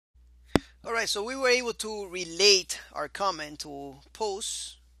All right, so we were able to relate our comment to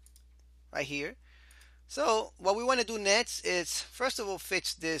posts right here. So what we want to do next is, first of all,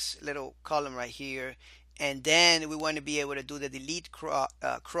 fix this little column right here, and then we want to be able to do the delete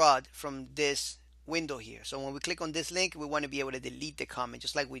CRUD from this window here. So when we click on this link, we want to be able to delete the comment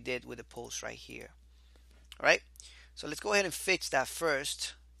just like we did with the post right here. All right, so let's go ahead and fix that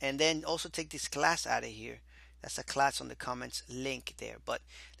first, and then also take this class out of here. That's a class on the comments link there. But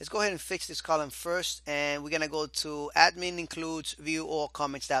let's go ahead and fix this column first, and we're gonna go to admin includes view all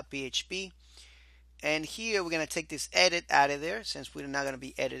comments.php, and here we're gonna take this edit out of there since we're not gonna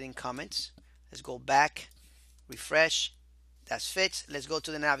be editing comments. Let's go back, refresh. That's fixed. Let's go to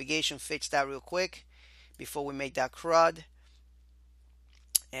the navigation, fix that real quick before we make that CRUD.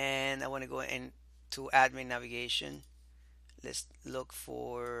 And I want to go into admin navigation. Let's look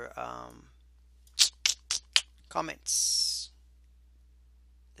for comments.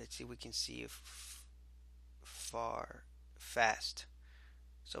 Let's see if we can see it fast.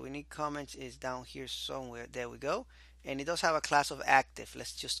 So we need comments is down here somewhere. There we go. And it does have a class of active.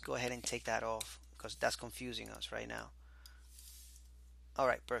 Let's just go ahead and take that off because that's confusing us right now. All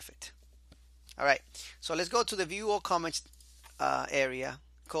right, perfect. All right, so let's go to the view all comments area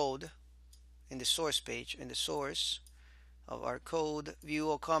code in the source page, in the source of our code, view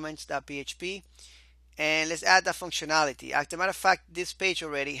all comments.php, and let's add that functionality. As a matter of fact, this page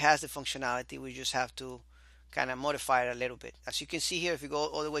already has the functionality. We just have to kind of modify it a little bit. As you can see here, if you go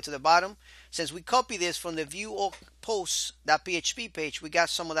all the way to the bottom, since we copy this from the view all posts.php page, we got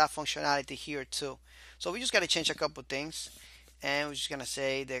some of that functionality here too. So we just got to change a couple things, and we're just gonna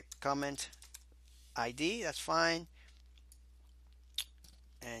say the comment ID. That's fine,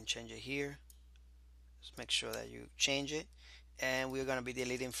 and change it here. Just make sure that you change it, and we're gonna be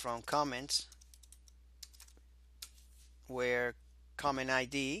deleting from comments where comment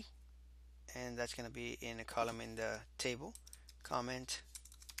ID, and that's going to be in a column in the table. Comment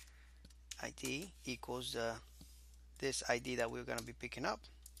ID equals this ID that we're going to be picking up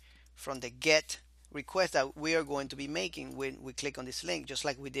from the get request that we are going to be making when we click on this link, just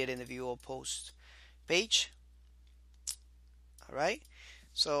like we did in the view all post page. All right,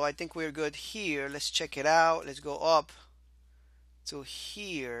 so I think we're good here. Let's check it out. Let's go up to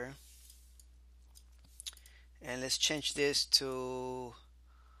here, and let's change this to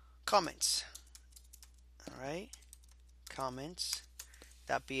comments. All right, comments.php.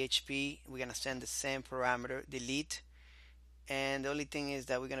 We're gonna send the same parameter, delete, and the only thing is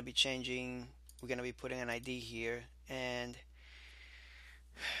that we're gonna be changing, we're gonna be putting an ID here, and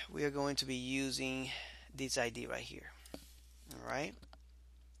we are going to be using this ID right here. All right,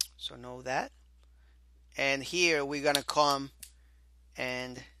 so know that. And here we're gonna come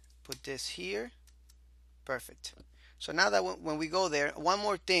and put this here. Perfect. So now that when we go there, one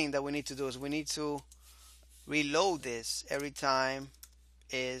more thing that we need to do is we need to reload this every time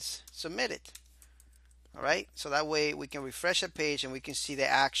is submitted. All right, so that way we can refresh a page and we can see the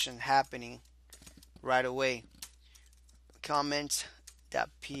action happening right away. Comments.php.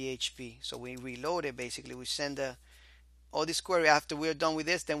 So we reload it. Basically, we send all this query after we're done with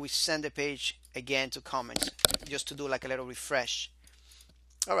this, then we send the page again to comments just to do like a little refresh.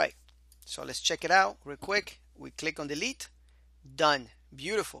 All right, so let's check it out real quick. We click on delete. Done.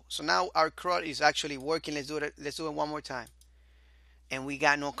 Beautiful. So now our CRUD is actually working. Let's do it. Let's do it one more time. And we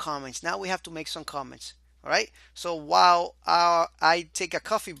got no comments. Now we have to make some comments. All right. So while I take a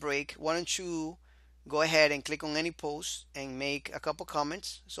coffee break, why don't you go ahead and click on any post and make a couple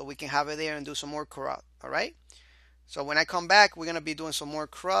comments so we can have it there and do some more CRUD. All right. So when I come back, we're gonna be doing some more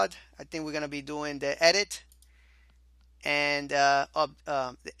CRUD. I think we're gonna be doing the edit and the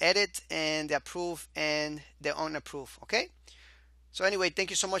edit and the approve and the unapprove. Okay. So anyway, thank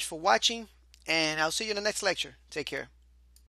you so much for watching, and I'll see you in the next lecture. Take care.